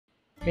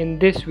In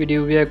this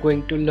video we are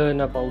going to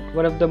learn about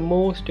one of the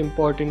most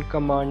important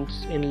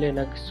commands in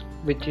Linux,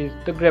 which is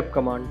the grep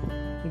command.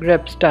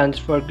 Grep stands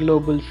for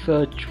Global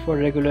Search for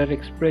Regular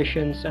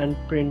Expressions and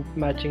Print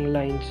Matching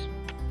Lines.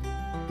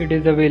 It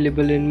is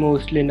available in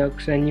most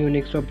Linux and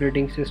Unix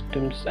operating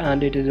systems,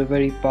 and it is a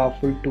very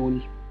powerful tool.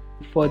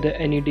 Further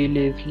any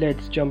delays,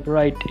 let's jump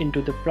right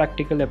into the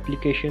practical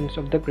applications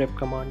of the grep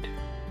command.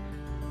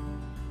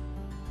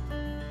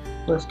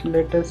 First,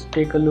 let us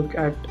take a look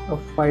at a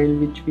file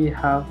which we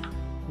have,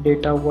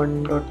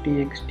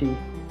 data1.txt.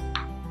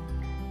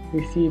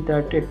 We see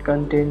that it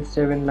contains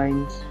 7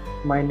 lines.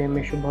 My name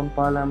is Shubham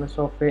Pal, I'm a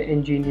software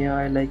engineer,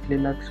 I like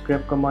Linux,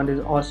 grep command is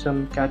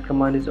awesome, cat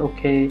command is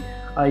okay,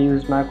 I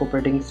use Mac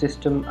operating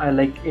system, I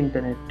like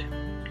internet.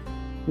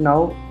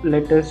 Now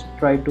let us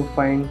try to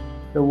find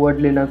the word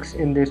Linux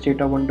in this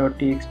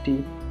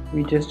data1.txt.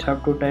 We just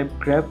have to type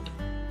grep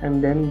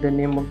and then the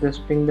name of the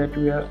string that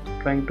we are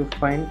trying to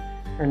find,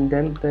 and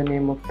then the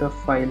name of the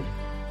file,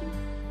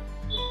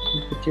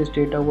 which is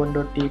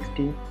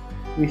data1.txt.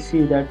 We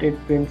see that it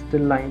prints the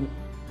line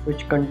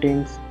which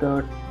contains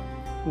the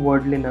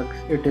word Linux.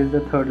 It is the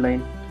third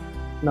line.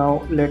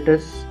 Now let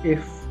us,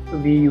 if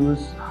we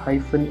use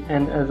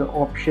 -n as an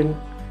option,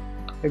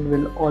 it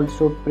will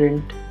also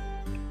print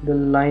the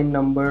line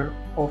number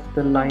of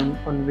the line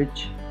on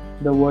which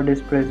the word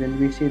is present.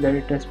 We see that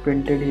it has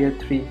printed here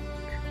 3.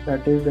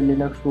 That is, the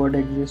Linux word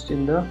exists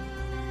in the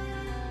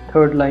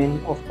third line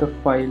of the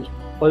file.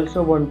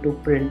 Also want to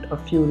print a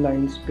few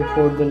lines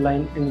before the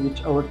line in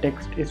which our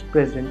text is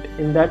present.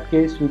 In that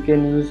case we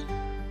can use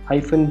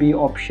 -b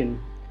option.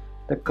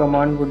 The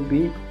command would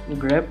be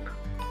grep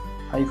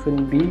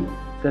 -b,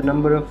 the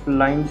number of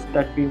lines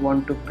that we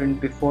want to print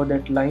before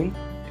that line,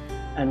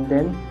 and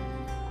then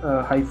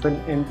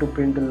 -n to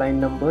print the line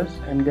numbers,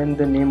 and then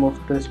the name of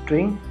the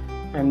string,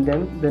 and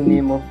then the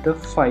name of the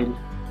file.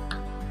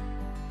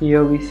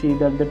 Here we see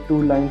that the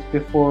 2 lines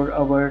before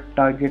our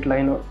target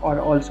line are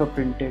also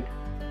printed.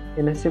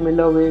 In a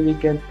similar way we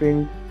can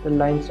print the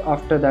lines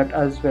after that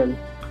as well.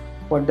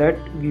 For that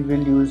we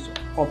will use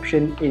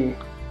option A.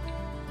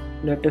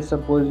 Let us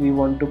suppose we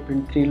want to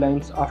print 3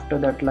 lines after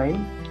that line,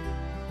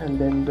 and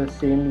then the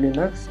same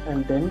Linux, and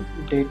then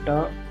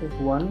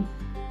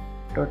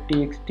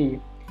data1.txt.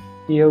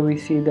 Here we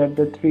see that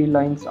the 3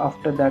 lines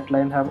after that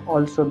line have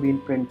also been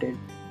printed.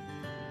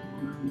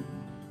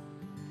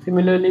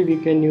 Similarly, we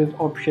can use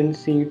option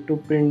C to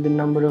print the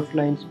number of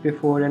lines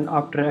before and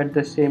after at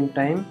the same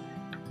time.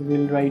 We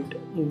will write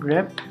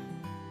grep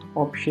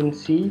option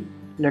C.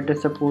 Let us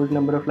suppose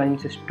number of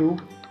lines is 2,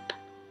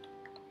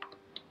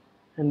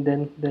 and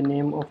then the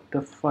name of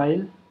the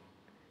file.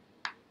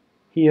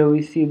 Here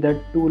we see that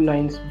 2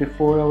 lines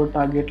before our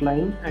target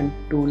line and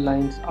 2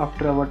 lines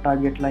after our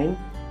target line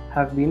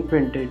have been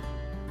printed.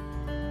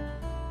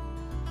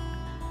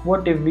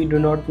 What if we do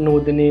not know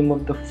the name of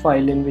the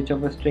file in which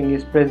our string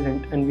is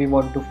present and we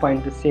want to find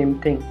the same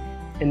thing?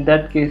 In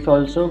that case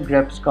also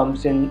greps comes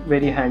in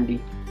very handy.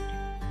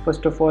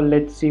 First of all,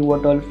 let's see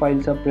what all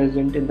files are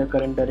present in the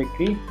current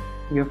directory.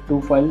 We have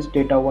 2 files,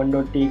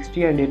 data1.txt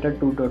and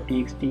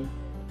data2.txt.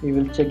 We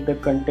will check the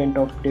content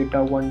of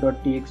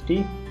data1.txt,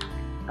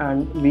 and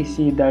we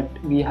see that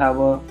we have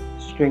a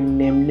string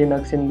named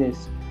Linux in this.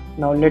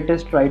 Now let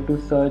us try to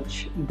search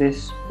this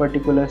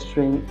particular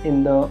string in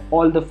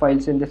all the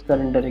files in this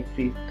current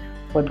directory.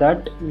 For that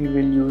we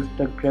will use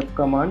the grep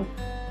command,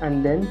 and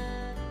then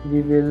we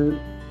will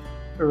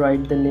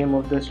write the name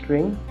of the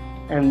string,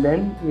 and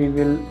then we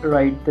will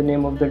write the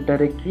name of the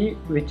directory,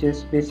 which is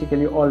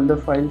basically all the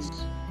files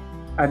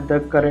at the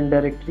current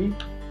directory.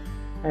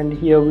 And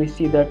here we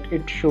see that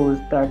it shows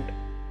that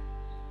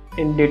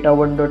in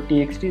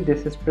data1.txt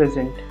this is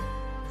present.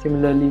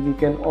 Similarly, we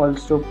can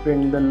also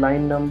print the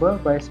line number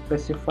by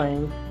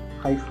specifying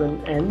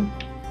 -n.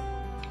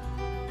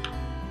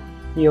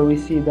 Here we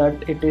see that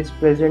it is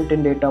present in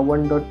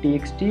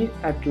data1.txt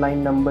at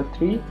line number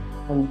 3,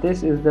 and this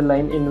is the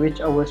line in which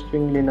our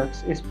string Linux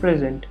is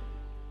present.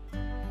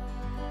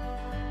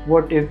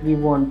 What if we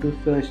want to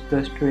search the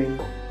string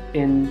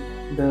in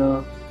the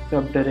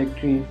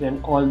subdirectories and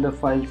all the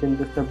files in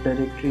the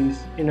subdirectories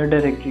in a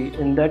directory?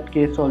 In that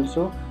case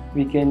also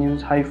we can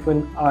use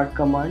 -r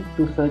command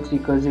to search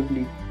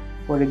recursively.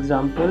 For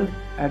example,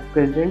 at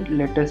present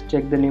let us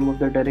check the name of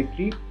the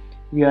directory.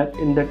 We are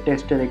in the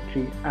test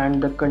directory, and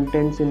the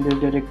contents in this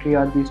directory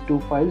are these 2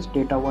 files,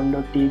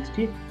 data1.txt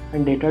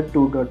and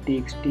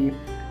data2.txt.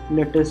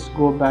 Let us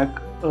go back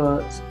a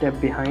step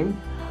behind,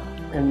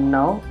 and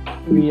now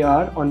we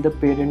are on the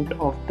parent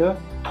of the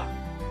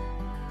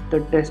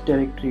test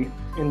directory.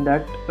 In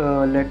that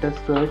let us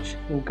search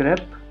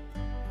grep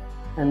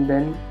and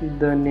then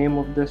the name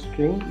of the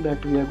string that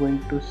we are going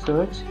to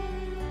search,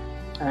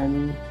 and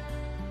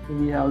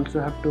we also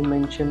have to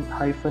mention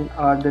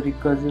 -r, the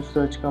recursive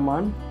search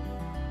command,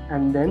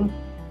 and then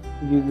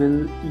we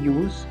will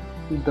use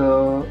the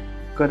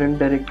current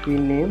directory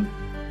name,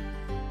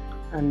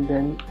 and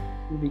then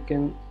we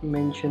can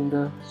mention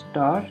the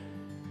star,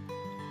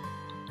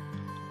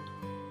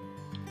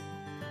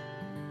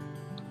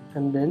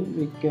 and then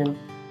we can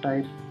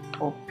type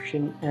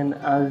option n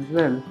as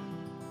well.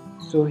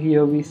 So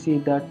here we see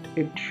that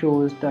it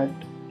shows that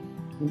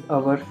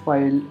our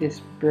file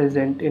is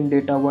present in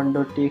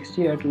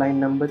data1.txt at line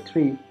number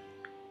 3.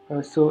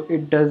 So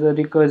it does a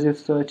recursive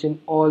search in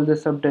all the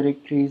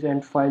subdirectories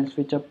and files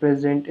which are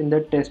present in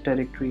the test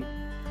directory.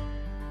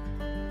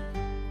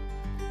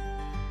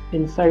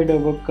 Inside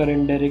our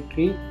current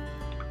directory,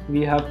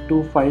 we have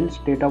two files,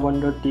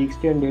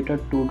 data1.txt and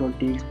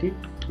data2.txt.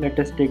 Let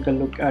us take a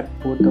look at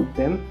both of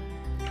them.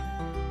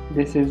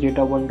 This is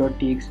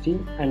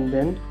data1.txt and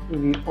then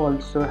we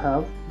also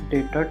have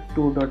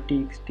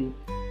data2.txt.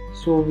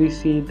 So we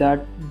see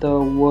that the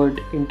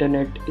word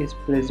internet is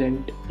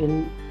present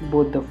in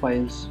both the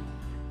files.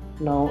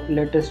 Now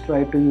let us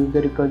try to use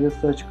the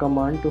recursive search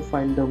command to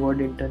find the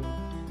word internet.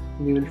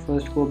 We will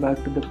first go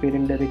back to the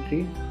parent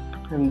directory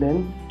and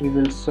then we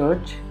will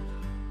search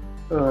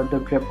the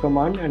grep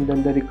command and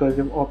then the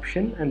recursive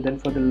option and then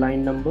for the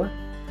line number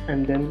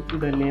and then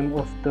the name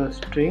of the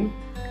string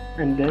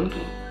and then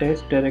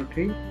test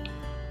directory.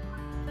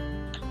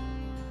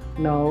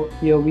 Now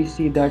here we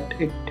see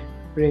that it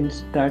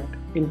prints that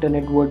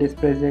internet word is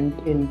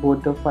present in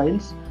both the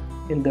files.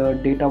 In the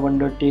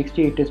data1.txt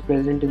it is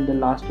present in the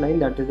last line,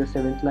 that is the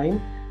 7th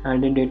line,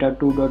 and in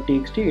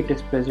data2.txt it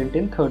is present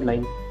in 3rd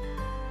line.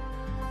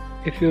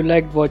 If you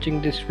liked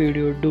watching this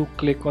video, do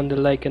click on the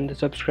like and the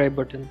subscribe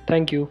button.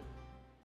 Thank you.